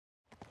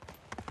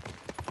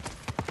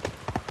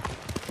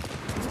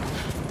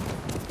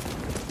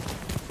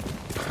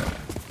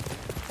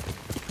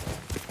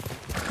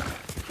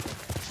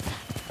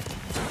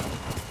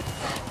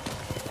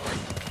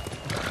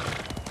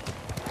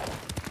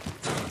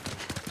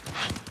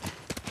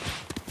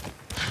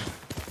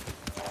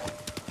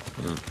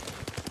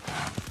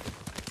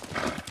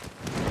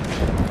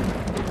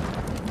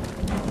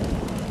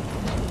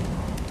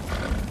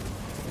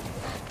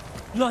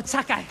Lord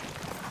Sakai.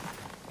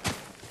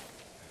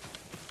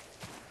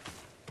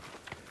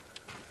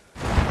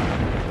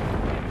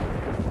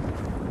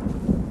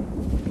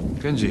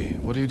 Kenji,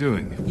 what are you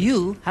doing?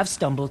 You have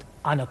stumbled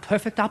on a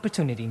perfect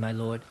opportunity, my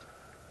lord.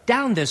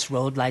 Down this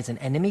road lies an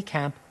enemy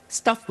camp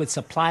stuffed with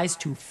supplies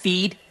to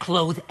feed,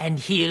 clothe, and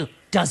heal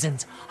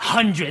dozens,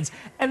 hundreds,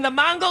 and the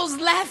Mongols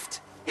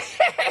left.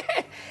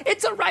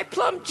 It's a ripe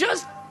plum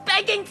just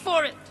begging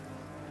for it.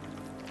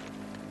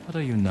 What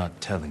are you not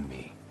telling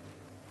me?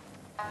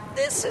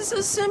 This is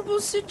a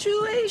simple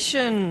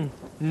situation.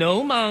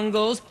 No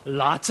Mongols,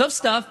 lots of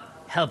stuff.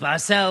 Help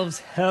ourselves,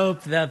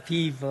 help the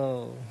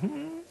people.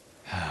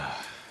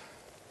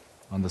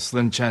 On the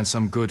slim chance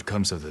some good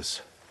comes of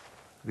this.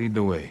 Lead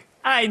the way.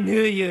 I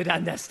knew you'd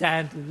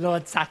understand,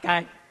 Lord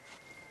Sakai.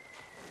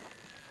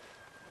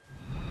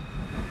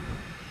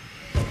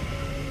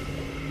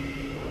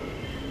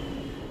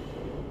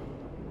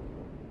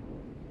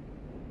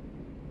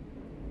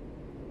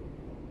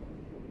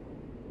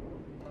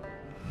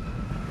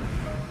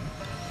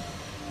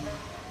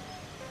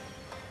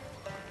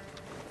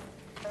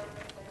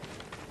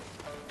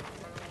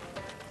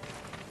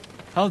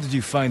 How did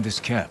you find this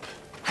camp?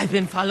 I've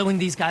been following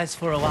these guys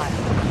for a while.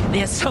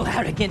 They're so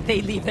arrogant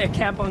they leave their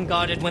camp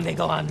unguarded when they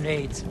go on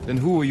raids. Then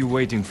who were you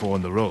waiting for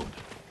on the road?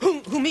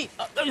 Who me?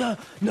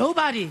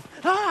 Nobody.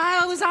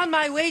 I was on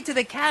my way to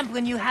the camp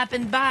when you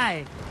happened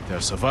by. There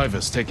are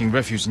survivors taking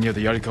refuge near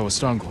the Yarikawa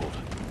stronghold.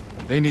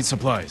 They need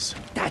supplies.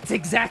 That's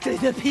exactly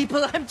the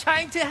people I'm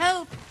trying to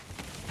help.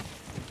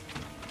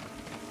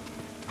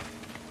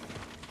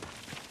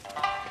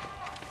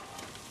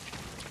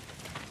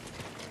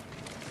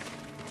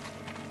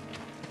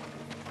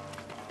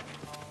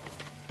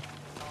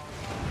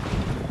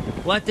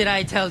 What did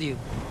I tell you?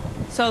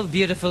 So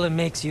beautiful it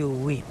makes you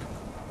weep.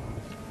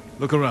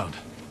 Look around.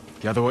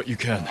 Gather what you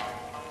can.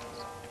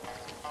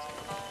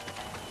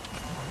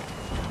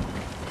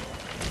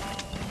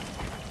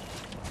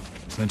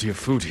 Plenty of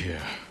food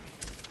here.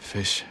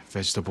 Fish,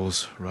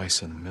 vegetables,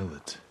 rice, and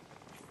millet.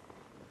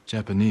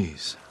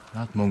 Japanese,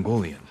 not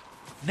Mongolian.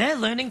 They're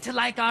learning to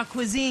like our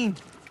cuisine.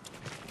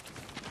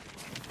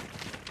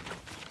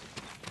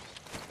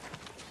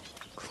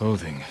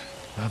 Clothing,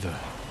 leather,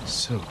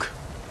 silk,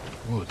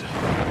 wood.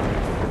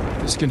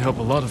 This can help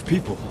a lot of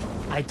people.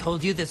 I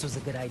told you this was a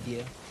good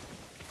idea.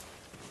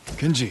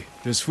 Kenji,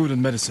 there's food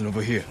and medicine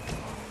over here.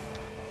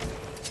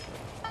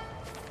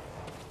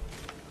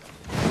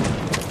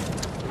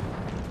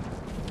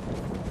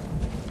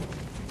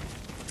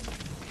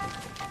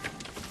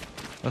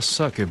 A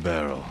sake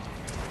barrel.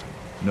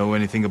 Know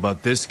anything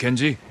about this,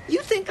 Kenji?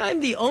 You think I'm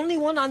the only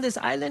one on this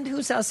island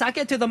who sells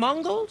sake to the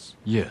Mongols?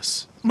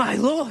 Yes. My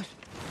lord,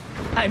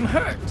 I'm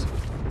hurt.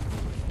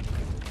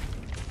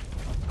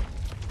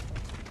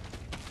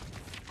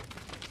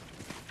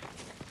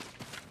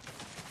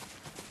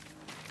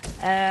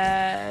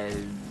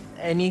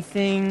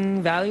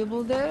 Anything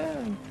valuable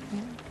there?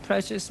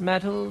 Precious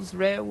metals,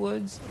 rare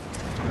woods,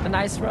 a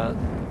nice rug?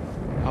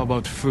 How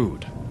about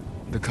food?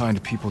 The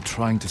kind people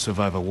trying to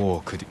survive a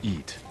war could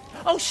eat.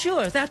 Oh,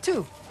 sure, that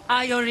too.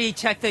 I already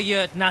checked the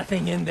yurt,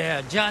 nothing in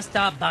there, just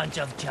a bunch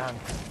of junk.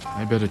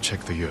 I better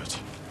check the yurt.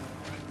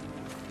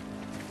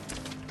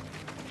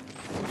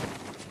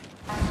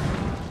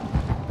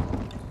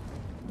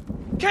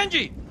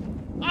 Kenji!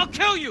 I'll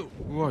kill you!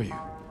 Who are you?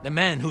 The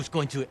man who's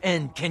going to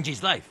end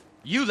Kenji's life.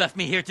 You left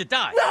me here to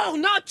die. No,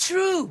 not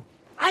true!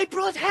 I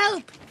brought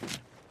help!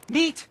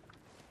 Meet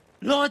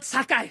Lord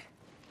Sakai,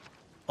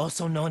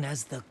 also known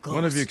as the Ghost.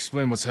 One of you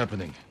explain what's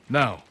happening.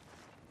 Now.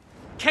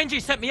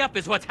 Kenji set me up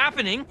is what's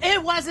happening.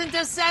 It wasn't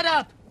a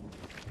setup!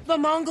 The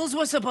Mongols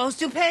were supposed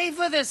to pay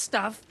for this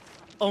stuff,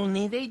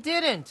 only they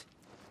didn't.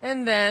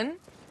 And then,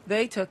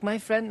 they took my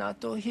friend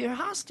Nattou here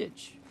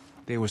hostage.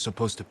 They were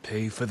supposed to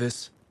pay for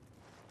this?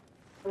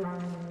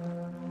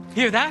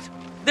 Hear that?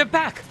 They're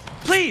back.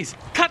 Please,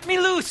 cut me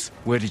loose.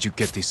 Where did you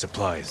get these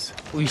supplies?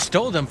 We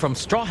stole them from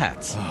Straw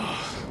Hats.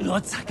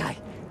 Lord Sakai,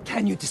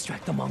 can you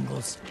distract the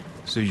Mongols?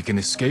 So you can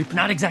escape?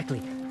 Not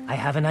exactly. I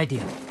have an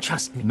idea.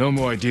 Trust me. No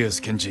more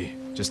ideas, Kenji.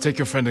 Just take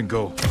your friend and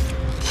go.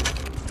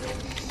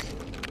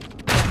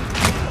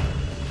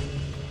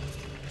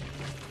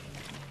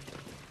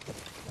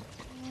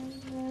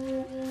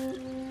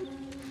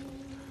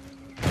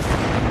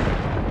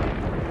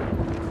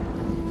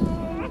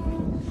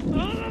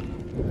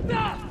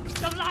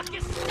 The lock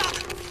is stuck!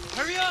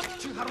 Hurry up!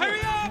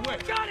 Hurry up!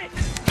 Got it!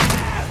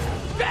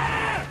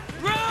 There!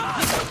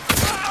 Run!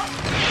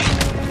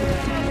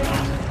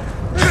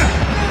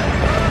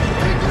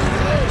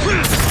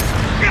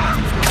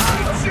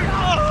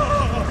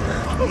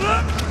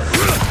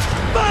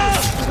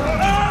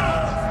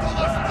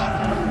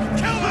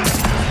 Kill us!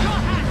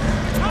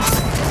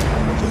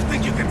 You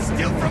think you can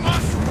steal from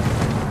us?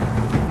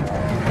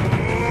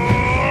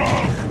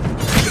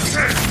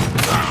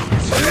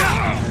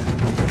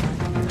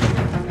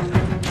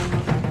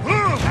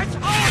 That's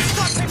our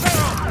fucking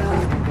barrel!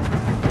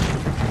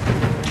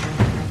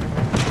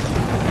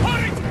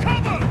 Hurry to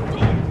cover!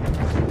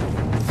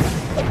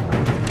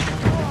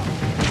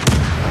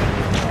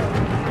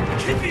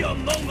 Keep your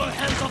Mongol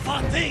hands off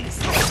our things!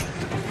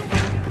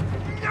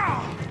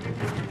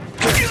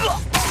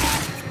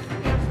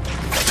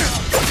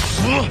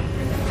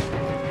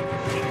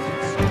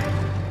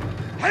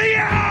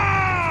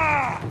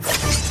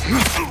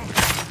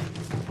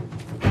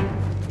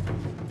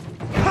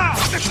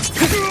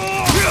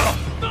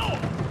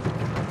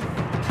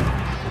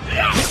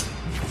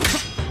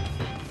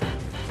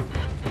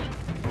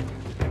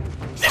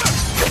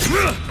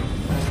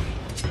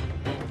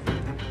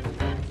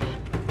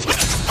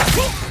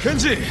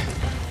 Kenji!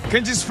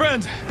 Kenji's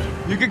friend!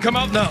 You can come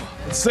out now.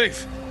 It's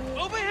safe.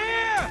 Over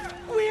here!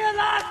 We are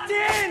locked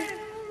in!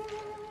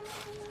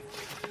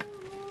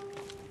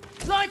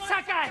 Lord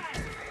Sakai,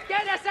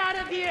 get us out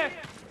of here!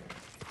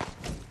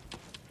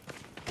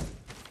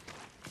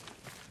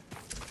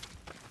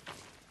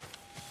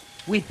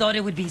 We thought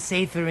it would be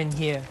safer in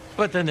here.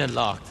 But then they're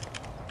locked.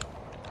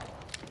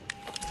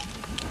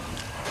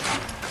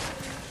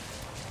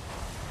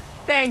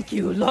 Thank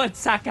you, Lord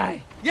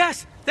Sakai.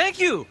 Yes, thank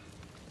you!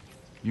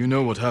 You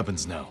know what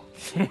happens now.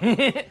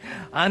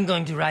 I'm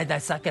going to ride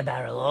that sake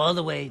barrel all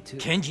the way to...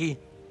 Kenji,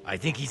 I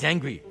think he's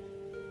angry.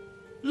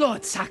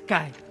 Lord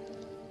Sakai,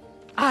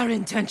 our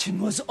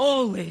intention was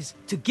always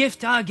to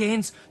gift our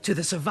gains to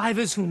the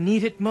survivors who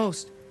need it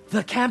most.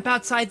 The camp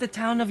outside the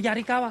town of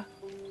Yarikawa.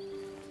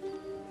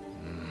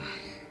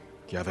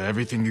 Gather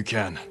everything you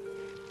can.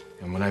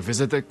 And when I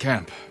visit that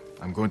camp,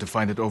 I'm going to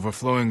find it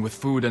overflowing with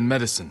food and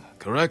medicine,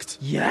 correct?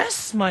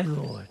 Yes, my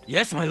lord.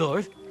 Yes, my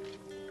lord.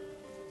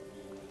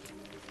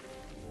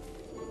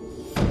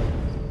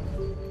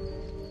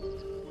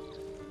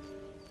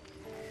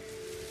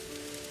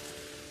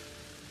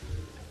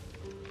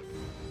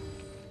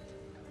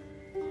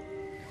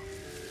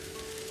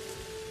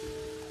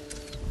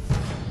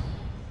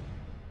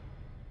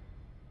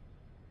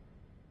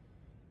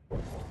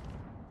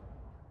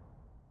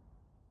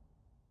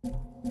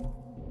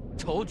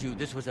 Told you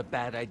this was a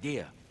bad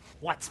idea.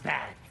 What's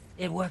bad?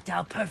 It worked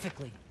out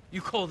perfectly.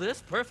 You call this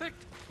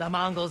perfect? The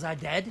Mongols are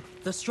dead,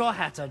 the Straw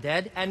Hats are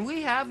dead, and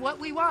we have what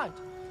we want.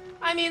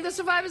 I mean, the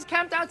survivors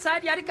camped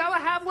outside Yarikawa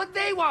have what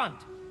they want.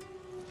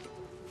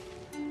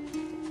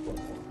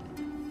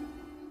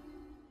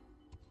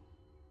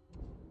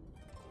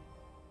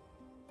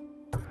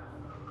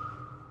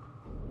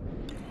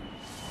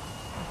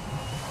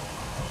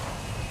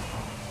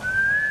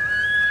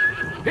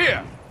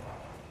 Here!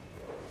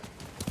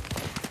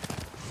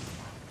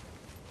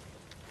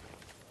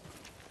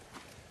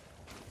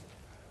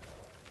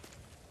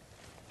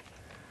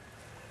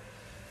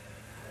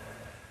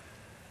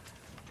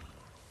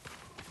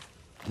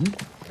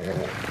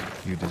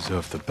 You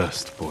deserve the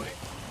best, boy.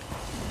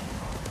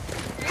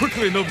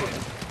 Quickly, Nobu!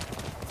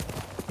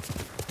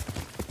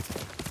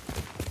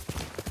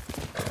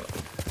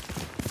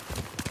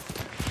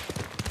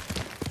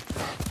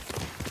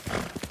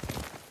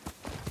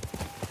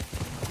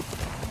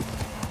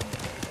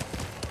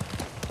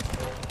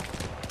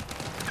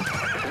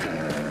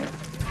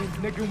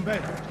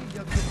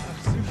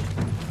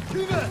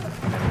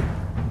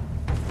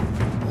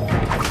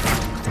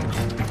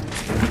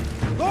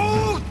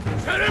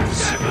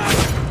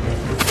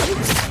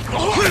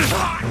 Hold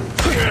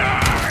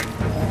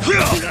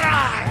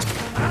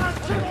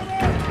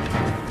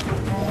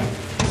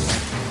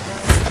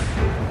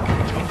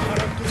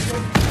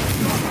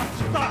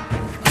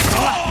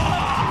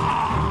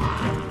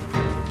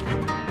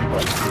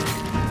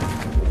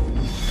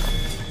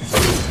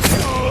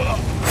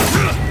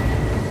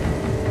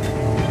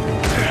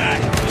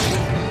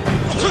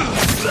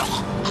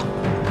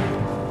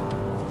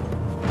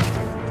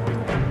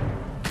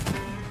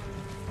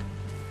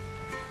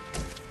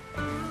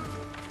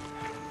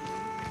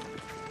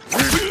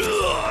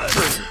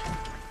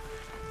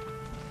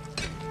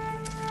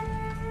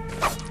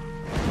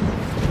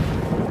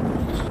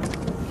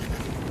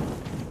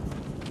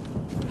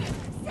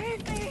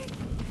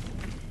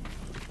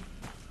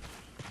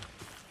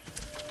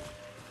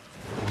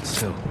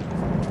still.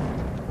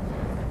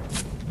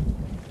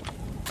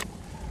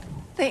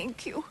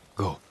 Thank you.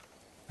 Go.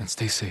 And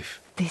stay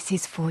safe. This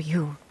is for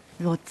you,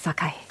 Lord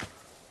Sakai.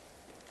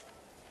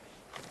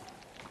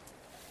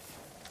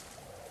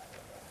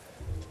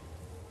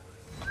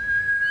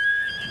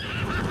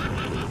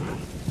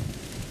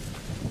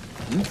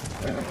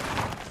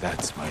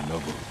 That's my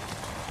Nobu.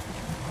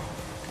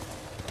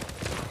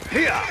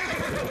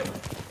 Here!